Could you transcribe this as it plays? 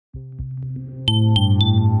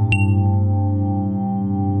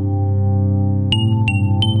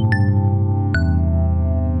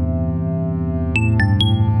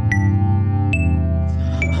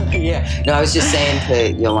No, I was just saying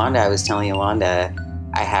to Yolanda, I was telling Yolanda,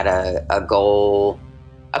 I had a goal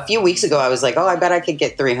a few weeks ago. I was like, oh, I bet I could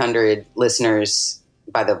get 300 listeners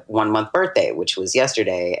by the 1 month birthday, which was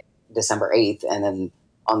yesterday, December 8th. And then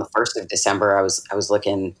on the 1st of December, I was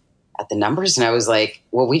looking at the numbers and I was like,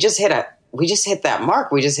 well, we just hit that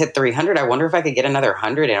mark. We just hit 300. I wonder if I could get another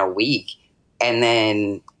 100 in a week. And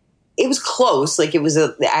then it was close. Like I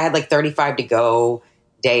had like 35 to go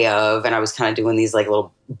day of, and I was kind of doing these like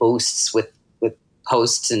little boosts with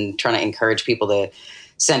posts and trying to encourage people to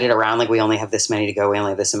send it around. Like, we only have this many to go. We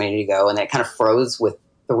only have this many to go. And it kind of froze with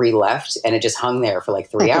 3 left, and it just hung there for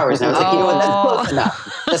like 3 hours. And I was like, you know what? That's close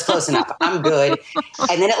enough. That's close enough. I'm good.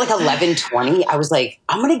 And then at like 11:20, I was like,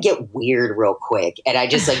 I'm going to get weird real quick. And I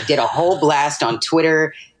just like did a whole blast on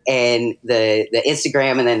Twitter and the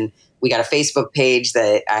Instagram. And then we got a Facebook page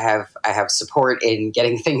that I have support in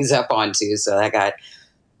getting things up onto. So I got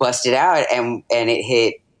busted out, and it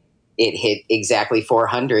hit exactly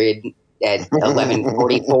 400 at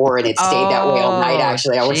 11:44, and it stayed that way all night.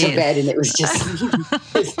 Actually, I went to bed, and it was just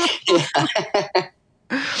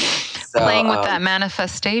so, playing with that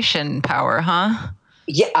manifestation power, huh?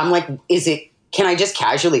 Yeah, I'm like, can I just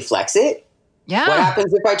casually flex it? Yeah. What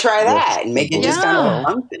happens if I try that and make it just kind of a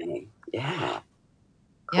fun thing? Yeah.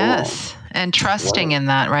 Cool. Yes, and trusting in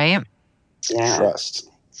that, right? Yeah. Trust.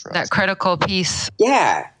 That critical piece.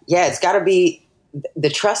 Yeah. It's got to be. The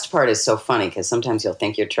trust part is so funny because sometimes you'll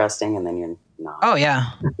think you're trusting and then you're not. Oh, yeah.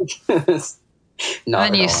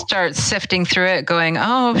 Then you start sifting through it going,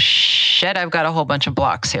 oh, shit, I've got a whole bunch of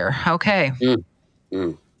blocks here. Okay.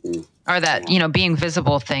 Or that, being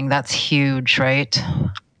visible thing, that's huge, right?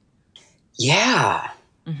 Yeah.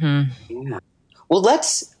 Mm-hmm. Yeah. Well,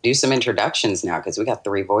 let's do some introductions now because we got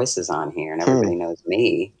 3 voices on here and everybody knows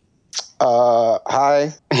me.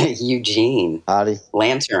 Hi. Eugene. Howdy.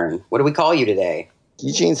 Lantern. What do we call you today?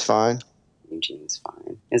 Eugene's fine. Eugene's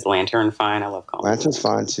fine. Is Lantern fine? I love calling Lantern's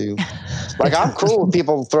fine too. Like, I'm cool with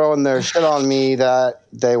people throwing their shit on me that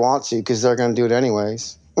they want to because they're going to do it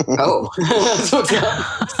anyways. Oh, that's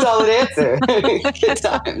a solid answer. Good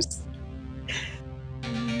times.